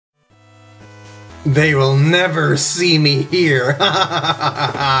They will never see me here.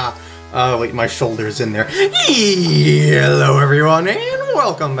 Wait, my shoulder's in there. Hello, everyone, and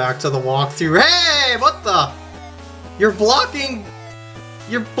welcome back to the walkthrough. Hey, what the? You're blocking.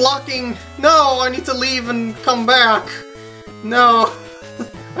 You're blocking. No, I need to leave and come back. No.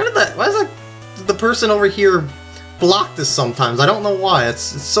 Why does that? The person over here block this sometimes? I don't know why. It's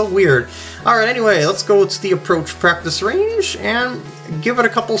so weird. Alright, anyway, let's go to the approach practice range and give it a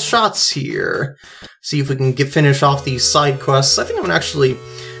couple shots here. See if we can finish off these side quests. I think I'm gonna actually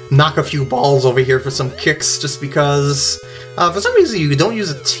knock a few balls over here for some kicks, just because for some reason you don't use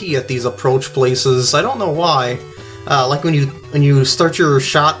a T at these approach places. I don't know why. Like when you start your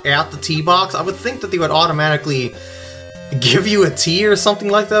shot at the T box, I would think that they would automatically give you a T or something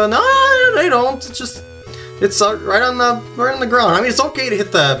like that. No, they don't. It's right on the ground. I mean, it's okay to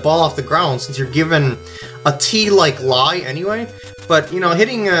hit the ball off the ground since you're given a T-like lie anyway. But you know,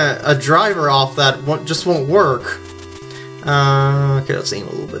 hitting a driver off that just won't work. Okay, let's aim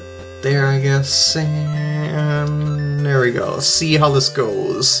a little bit there, I guess. And there we go. Let's see how this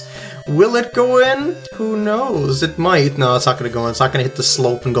goes. Will it go in? Who knows? It might. No, it's not going to go in. It's not going to hit the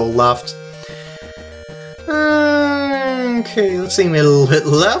slope and go left. Okay, let's aim a little bit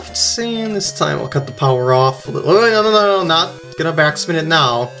left, and this time I'll cut the power off a little. Oh, no, not gonna backspin it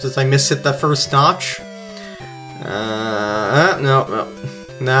now, since I mishit that first notch. No,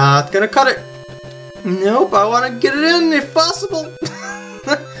 not gonna cut it. Nope, I want to get it in if possible.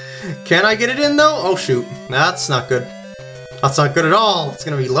 Can I get it in though? Oh shoot, that's not good. That's not good at all. It's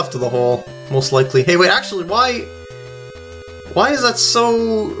gonna be left of the hole, most likely. Hey, wait, actually, why is that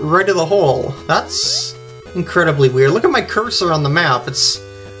so right of the hole? That's incredibly weird. Look at my cursor on the map. It's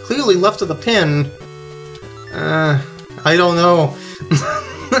clearly left of the pin. I don't know.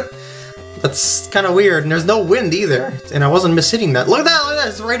 That's kind of weird. And there's no wind either. And I wasn't mishitting that. Look at that!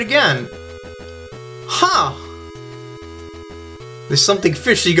 It's right again! Huh! There's something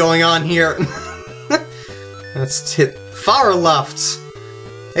fishy going on here. Let's hit far left.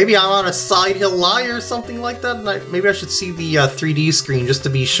 Maybe I'm on a side hill lie or something like that. Maybe I should see the 3D screen just to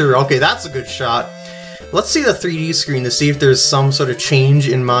be sure. Okay, that's a good shot. Let's see the 3D screen to see if there's some sort of change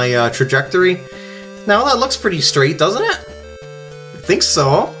in my trajectory. Now that looks pretty straight, doesn't it? I think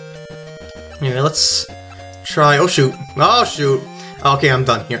so. Anyway, let's try... Oh shoot. Oh shoot. Okay, I'm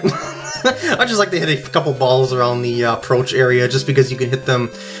done here. I just like to hit a couple balls around the approach area just because you can hit them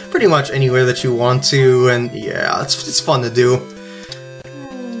pretty much anywhere that you want to, and yeah, it's fun to do.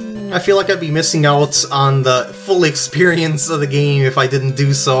 I feel like I'd be missing out on the full experience of the game if I didn't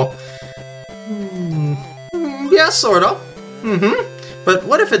do so. Yeah, sorta. But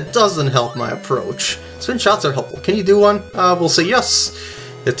what if it doesn't help my approach? Spin shots are helpful. Can you do one? We'll say yes.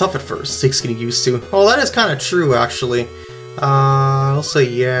 They're tough at first. Takes getting used to. Oh, that is kind of true, actually. I'll say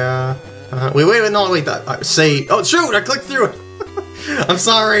yeah. Wait, no, wait, say... Oh, shoot! I clicked through it! I'm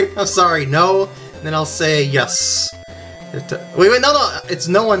sorry, no. And then I'll say yes. Wait, no, it's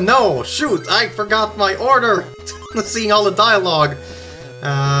no and no! Shoot, I forgot my order! Seeing all the dialogue.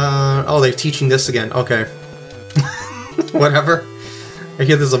 Oh, they're teaching this again. Okay. Whatever. I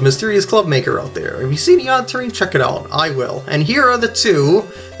hear there's a mysterious club maker out there. Have you seen the odd terrain? Check it out. I will. And here are the two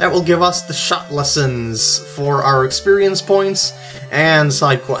that will give us the shot lessons for our experience points and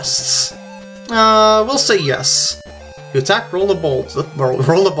side quests. We'll say yes. You attack, roll the ball to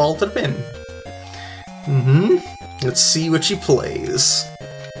the pin. Let's see what she plays.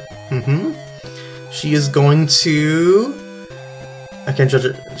 She is going to... I can't judge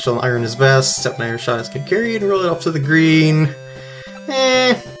it. She'll iron his best. Step an iron shot is get carried. Roll it up to the green.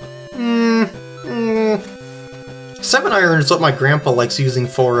 7 iron is what my grandpa likes using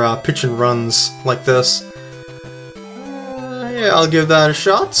for pitch and runs like this. Yeah, I'll give that a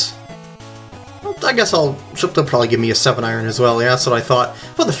shot. Well, I guess she'll probably give me a 7 iron as well. Yeah, that's what I thought.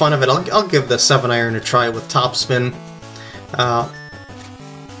 For the fun of it, I'll give the 7 iron a try with topspin.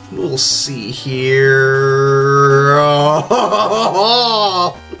 We'll see here.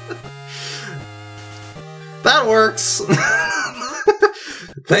 Oh, that works.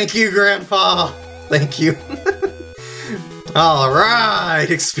 Thank you, Grandpa. Thank you. All right,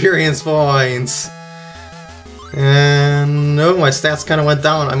 experience points. And no, my stats kind of went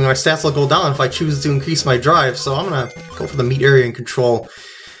down. I mean, my stats will go down if I choose to increase my drive. So I'm gonna go for the meat area and control.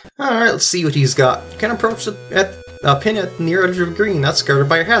 All right, let's see what he's got. Can approach at a pin at the near edge of green. That's guarded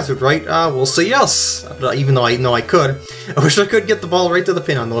by a hazard, right? We'll say yes. Even though I know I could. I wish I could get the ball right to the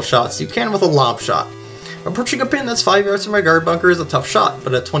pin on those shots. You can with a lob shot. Approaching a pin that's 5 yards from my guard bunker is a tough shot,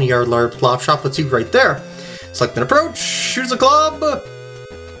 but a 20-yard lob shot puts you right there. Select an approach, choose a club,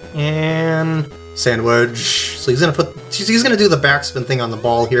 and sandwich. So he's gonna do the backspin thing on the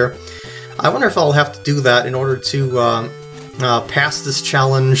ball here. I wonder if I'll have to do that in order to pass this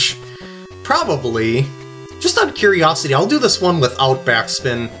challenge. Probably. Just out of curiosity, I'll do this one without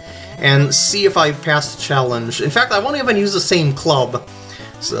backspin and see if I pass the challenge. In fact, I won't even use the same club.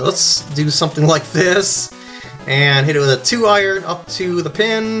 So let's do something like this and hit it with a 2-iron up to the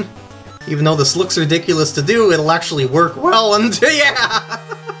pin. Even though this looks ridiculous to do, it'll actually work well, and yeah!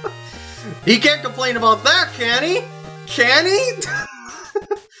 He can't complain about that, can he? Can he?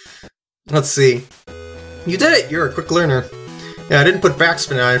 Let's see. You did it! You're a quick learner. Yeah, I didn't put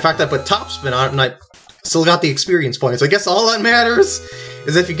backspin on it. In fact, I put topspin on it, and I still got the experience points. I guess all that matters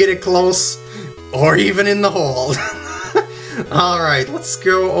is if you get it close, or even in the hole. Alright, let's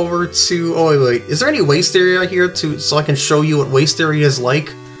go over to... Oh, wait. Is there any waste area here so I can show you what waste area is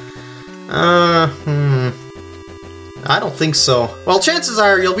like? I don't think so. Well, chances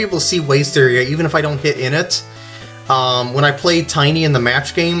are you'll be able to see waste area even if I don't hit in it when I play Tiny in the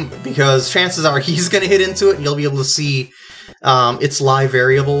match game, because chances are he's going to hit into it and you'll be able to see its live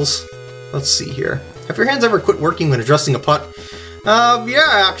variables. Let's see here. Have your hands ever quit working when adjusting a putt?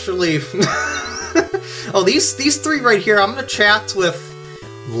 Yeah, actually. Oh, these three right here, I'm going to chat with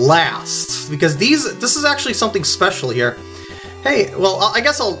last, because this is actually something special here. Hey, well, I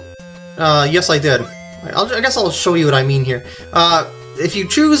guess I'll... yes, I did. I guess I'll show you what I mean here. If you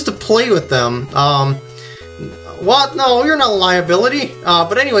choose to play with them, what? No, you're not a liability.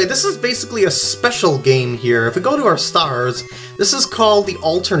 But anyway, this is basically a special game here. If we go to our stars, this is called the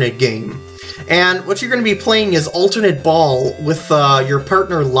alternate game. And what you're going to be playing is alternate ball with your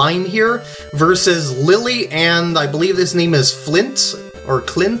partner Lime here versus Lily, and I believe his name is Flint, or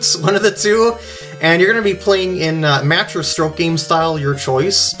Clint, one of the two. And you're going to be playing in match or stroke game style, your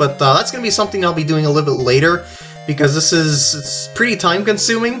choice. But that's going to be something I'll be doing a little bit later, because it's pretty time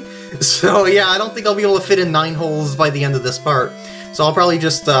consuming. So yeah, I don't think I'll be able to fit in 9 holes by the end of this part. So I'll probably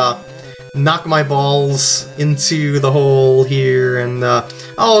just knock my balls into the hole here, and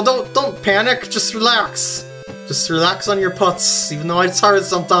oh, don't panic, just relax. Just relax on your putts, even though it's hard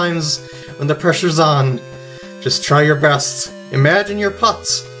sometimes when the pressure's on. Just try your best. Imagine your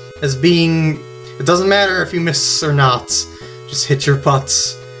putts as being... It doesn't matter if you miss or not. Just hit your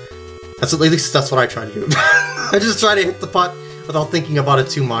putts. At least that's what I try to do. I just try to hit the putt without thinking about it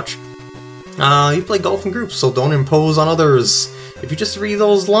too much. You play golf in groups, so don't impose on others. If you just read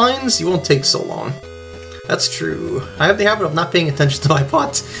those lines, you won't take so long. That's true. I have the habit of not paying attention to my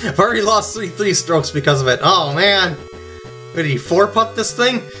putt. I've already lost 3 strokes because of it. Oh man! What, did he 4-putt this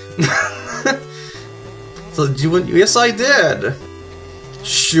thing? So yes, I did.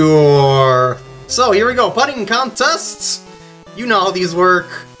 Sure. So here we go, putting contests. You know how these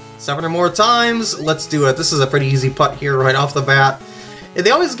work. 7 or more times. Let's do it. This is a pretty easy putt here right off the bat. And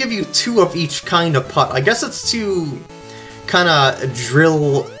they always give you 2 of each kind of putt. I guess it's to kind of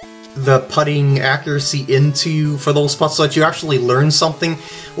drill the putting accuracy into you for those putts so that you actually learn something.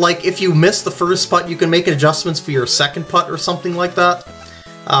 Like if you miss the first putt, you can make adjustments for your second putt or something like that.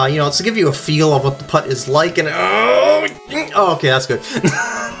 You know, it's to give you a feel of what the putt is like, and oh, okay, that's good.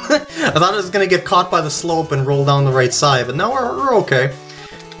 I thought it was going to get caught by the slope and roll down the right side, but no, we're okay.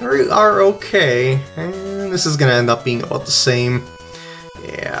 We are okay, and this is going to end up being about the same.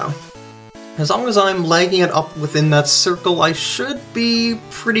 Yeah. As long as I'm lagging it up within that circle, I should be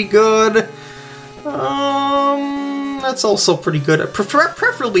pretty good. That's also pretty good.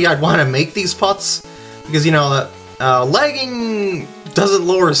 Preferably, I'd want to make these putts, because, you know, that lagging doesn't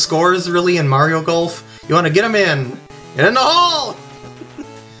lower scores, really, in Mario Golf. You want to get them in. Get in the hole!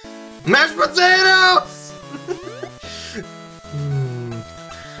 Mashed potatoes!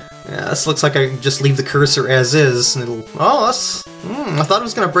 Yeah, this looks like I can just leave the cursor as is, and it'll... Oh, that's... I thought it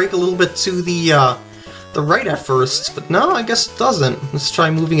was going to break a little bit to the right at first, but no, I guess it doesn't. Let's try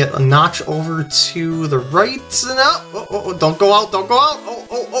moving it a notch over to the right, and out! Oh, don't go out, don't go out!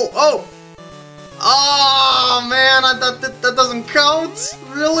 Oh! Oh, man, that doesn't count!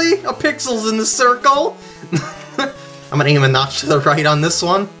 Really? A pixel's in the circle? I'm gonna aim a notch to the right on this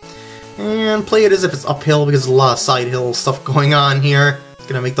one. And play it as if it's uphill, because there's a lot of side hill stuff going on here. It's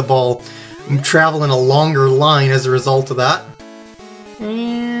gonna make the ball travel in a longer line as a result of that.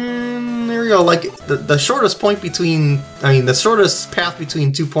 And there we go, like, the shortest point between... I mean, the shortest path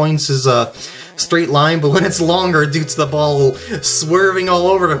between 2 points is a straight line, but when it's longer due to the ball swerving all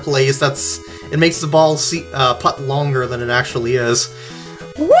over the place, it makes the ball putt longer than it actually is.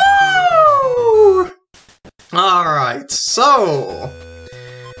 Woo! Alright, so...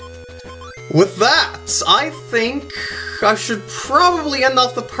 with that, I think I should probably end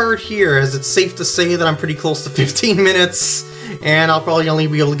off the part here, as it's safe to say that I'm pretty close to 15 minutes, and I'll probably only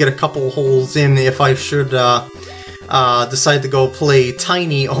be able to get a couple holes in if I should decided to go play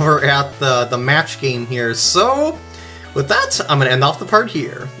Tiny over at the match game here. So, with that, I'm going to end off the part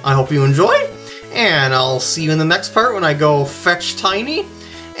here. I hope you enjoy, and I'll see you in the next part when I go fetch Tiny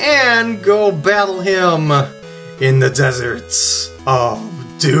and go battle him in the deserts of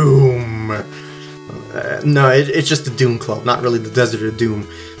Doom. No, it's just the Doom Club, not really the Desert of Doom.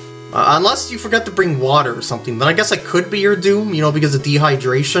 Unless you forgot to bring water or something, then I guess I could be your Doom, you know, because of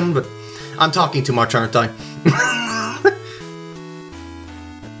dehydration, but I'm talking too much, aren't I?